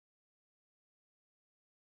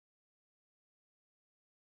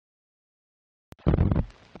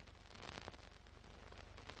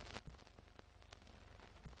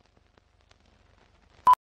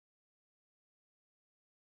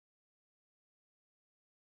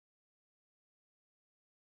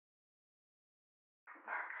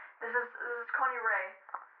This is Connie Ray.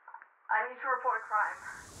 I need to report a crime.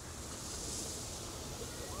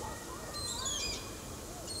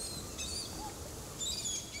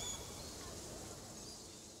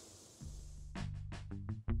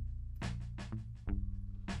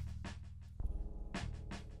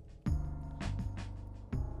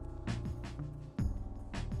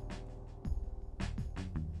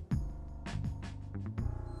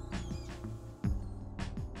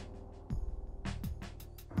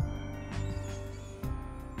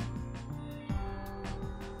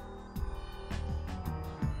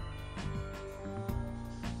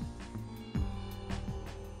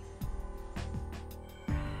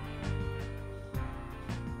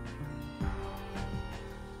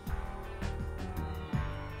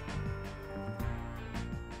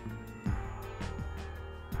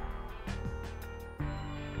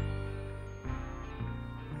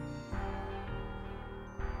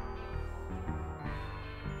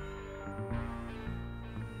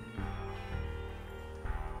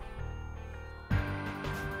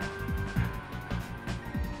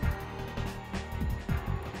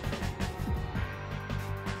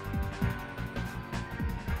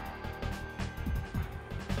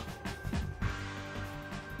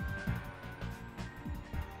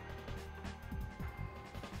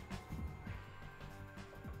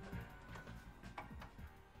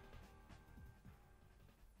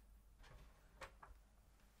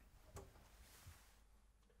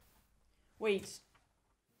 Wait.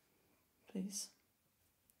 Please.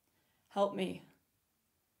 Help me.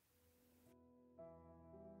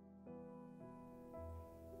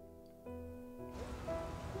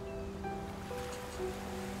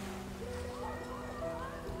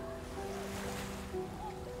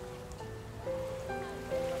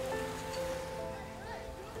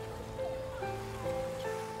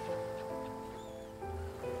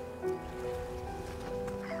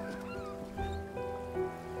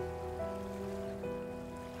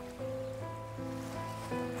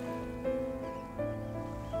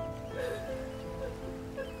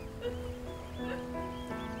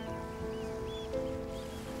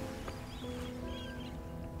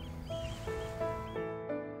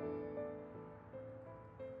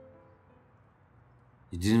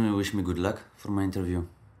 You didn't wish me good luck for my interview.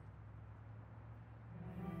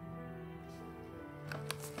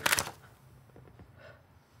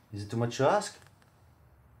 Is it too much to ask?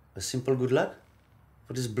 A simple good luck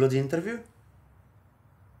for this bloody interview?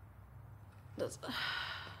 That's...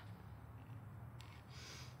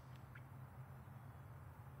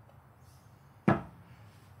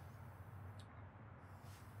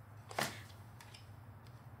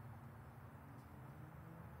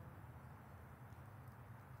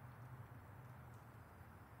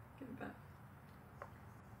 Give it back.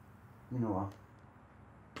 You know what?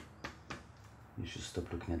 You should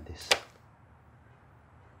stop looking at this.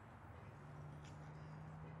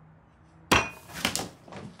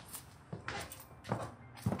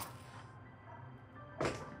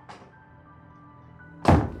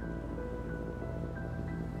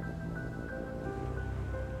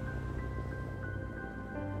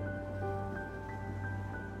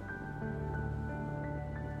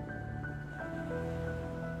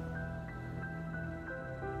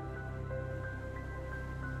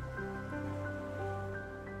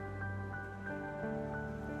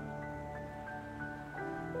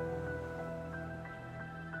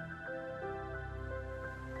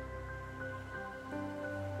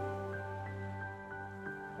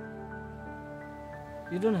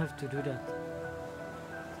 You don't have to do that.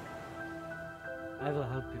 I will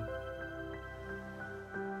help you.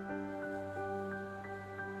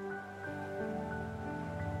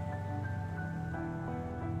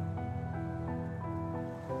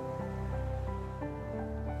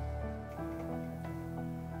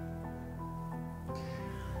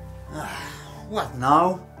 What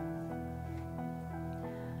now?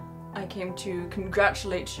 I came to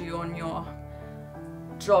congratulate you on your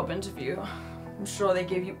job interview. I'm sure they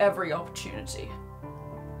gave you every opportunity.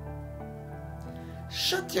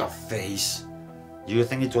 Shut your face. You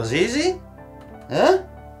think it was easy? Huh?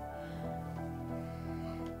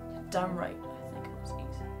 Damn right, I think it was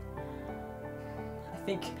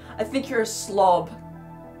easy. I think you're a slob.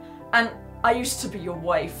 And I used to be your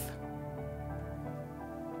wife.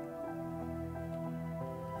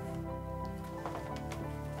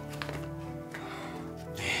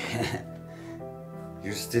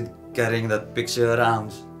 You're still carrying that picture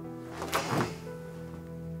around.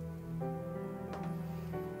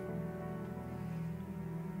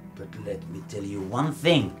 But let me tell you one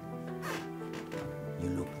thing. You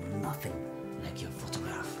look nothing like your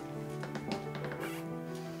photograph.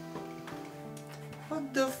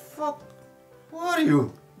 What the fuck? Who are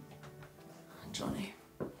you? Johnny.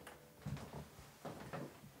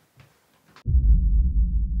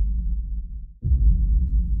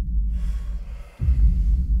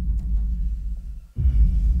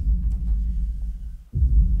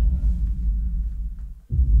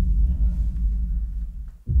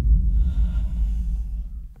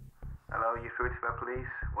 Hello, you through to the police.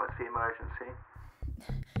 What's the emergency?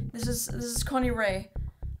 This is Connie Ray.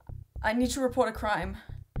 I need to report a crime.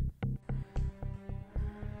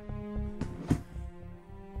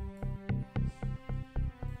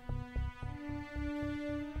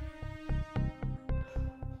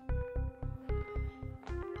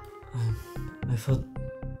 I thought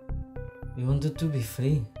you wanted to be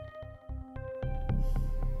free.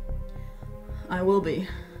 I will be.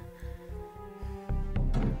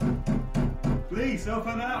 Please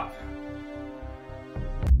open up!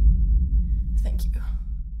 Thank you.